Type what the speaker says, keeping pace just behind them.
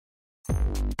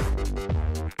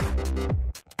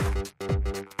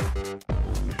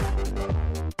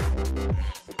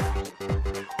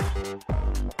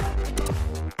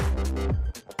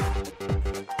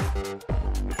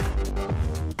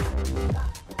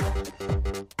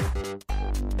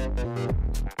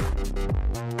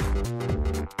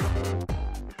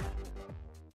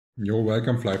Yo,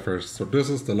 welcome Flyffers. So this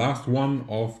is the last one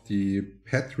of the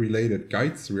pet related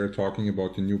guides. We are talking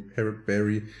about the new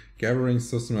berry gathering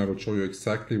system. I will show you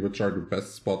exactly which are the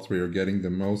best spots where you're getting the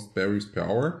most berries per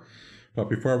hour. But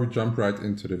before we jump right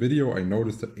into the video, I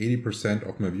noticed that 80%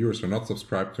 of my viewers are not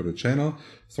subscribed to the channel.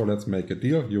 So let's make a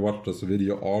deal. You watch this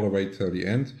video all the way till the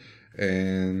end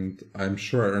and I'm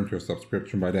sure I earned your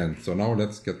subscription by then. So now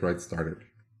let's get right started.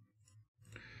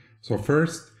 So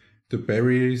first, the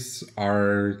berries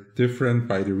are different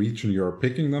by the region you're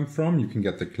picking them from. You can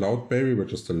get the cloudberry,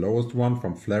 which is the lowest one,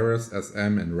 from Flares,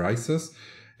 SM, and Rises.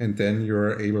 And then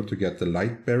you're able to get the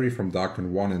lightberry from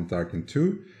Darken 1 and Darken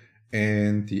 2.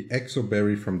 And the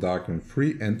exoberry from Darken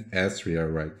 3 and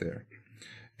Azria right there.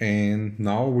 And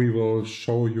now we will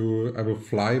show you, I will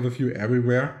fly with you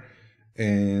everywhere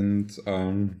and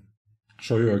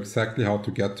show you exactly how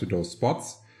to get to those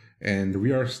spots. And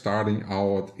we are starting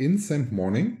out in St.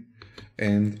 Morning.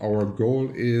 And our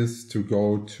goal is to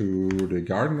go to the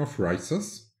Garden of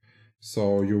Rices.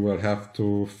 So you will have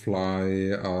to fly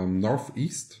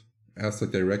northeast as a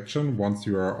direction once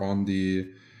you are on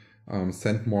the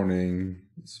St. Morning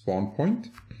spawn point.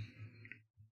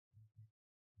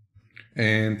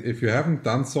 And if you haven't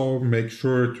done so, make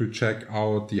sure to check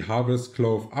out the Harvest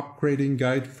Clove upgrading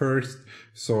guide first,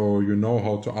 so you know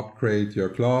how to upgrade your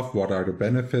clove, what are the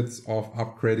benefits of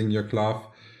upgrading your clove,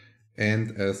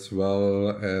 and as well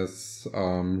as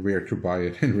where to buy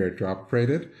it and where to upgrade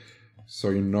it, so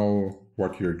you know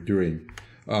what you're doing.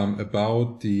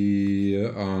 About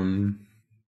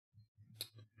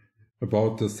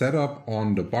the setup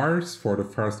on the bars for the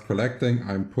first collecting,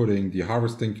 I'm putting the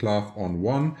harvesting cloth on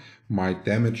 1, my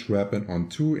damage weapon on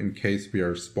 2 in case we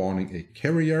are spawning a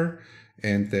carrier,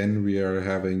 and then we are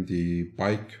having the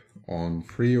bike on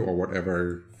 3 or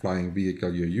whatever flying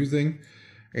vehicle you're using.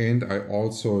 And I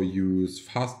also use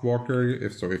Fast Walker,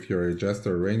 if you're a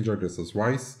Jester or Ranger, this is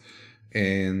wise.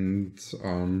 And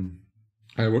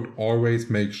I would always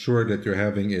make sure that you're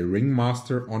having a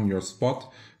Ringmaster on your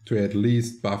spot to at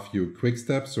least buff you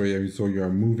Quickstep, so you're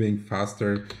moving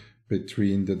faster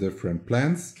between the different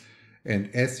plants.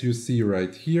 And as you see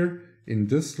right here, in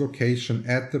this location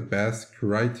at the basque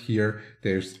right here,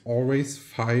 there's always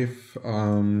five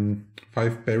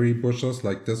berry bushes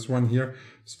like this one here,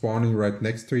 spawning right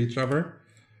next to each other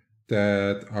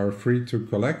that are free to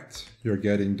collect. You're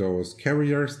getting those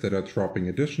carriers that are dropping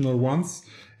additional ones.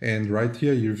 And right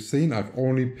here you've seen I've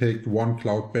only picked 1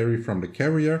 cloudberry from the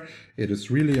carrier. It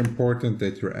is really important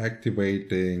that you're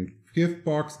activating gift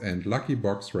box and lucky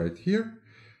box right here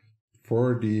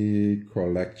for the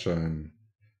collection.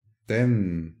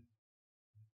 Then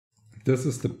this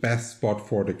is the best spot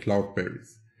for the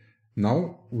cloudberries.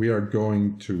 Now we are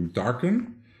going to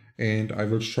Darken. And I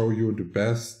will show you the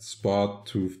best spot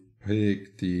to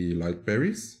pick the light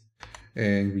berries.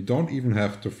 And we don't even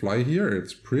have to fly here.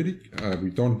 It's pretty, we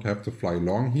don't have to fly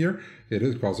long here. It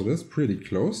is because it is pretty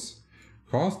close.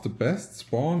 Because the best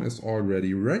spawn is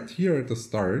already right here at the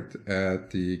start at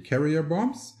the carrier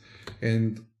bombs.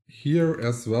 And here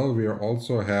as well, we are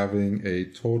also having a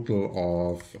total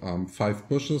of 5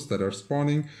 bushes that are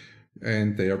spawning.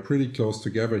 And they are pretty close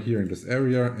together here in this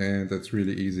area. And it's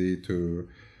really easy to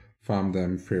farm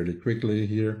them fairly quickly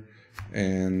here.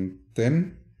 And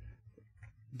then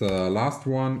the last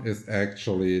one is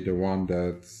actually the one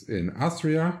that's in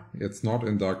Azria. It's not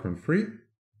in Darkroom 3.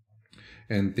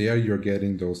 And there you're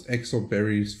getting those exo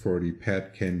berries for the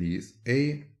pet candies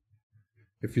A.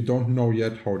 If you don't know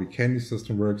yet how the candy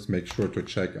system works, make sure to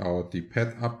check out the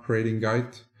pet upgrading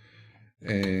guide.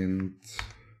 And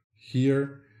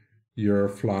here you're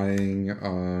flying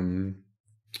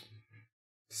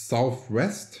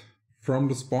southwest from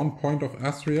the spawn point of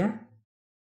Azria.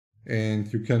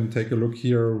 And you can take a look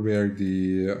here where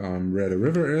the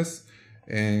river is.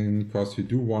 And because you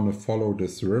do want to follow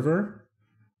this river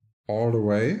all the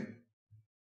way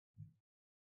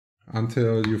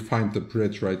until you find the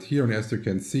bridge right here. And as you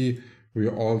can see,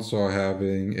 we're also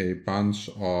having a bunch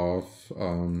of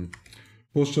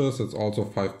bushes. It's also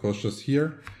 5 bushes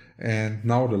here. And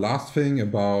now the last thing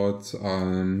about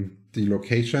the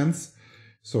locations.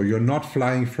 So you're not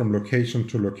flying from location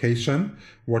to location.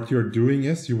 What you're doing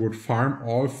is you would farm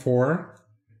all 4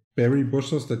 berry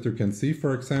bushes that you can see,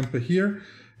 for example, here.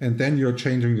 And then you're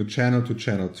changing the channel to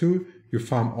channel 2. You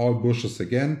farm all bushes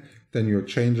again, then you're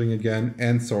changing again,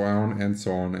 and so on, and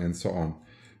so on, and so on.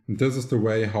 And this is the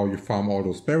way how you farm all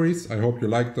those berries. I hope you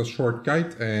liked this short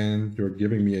guide and you're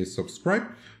giving me a subscribe.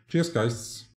 Cheers,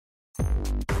 guys.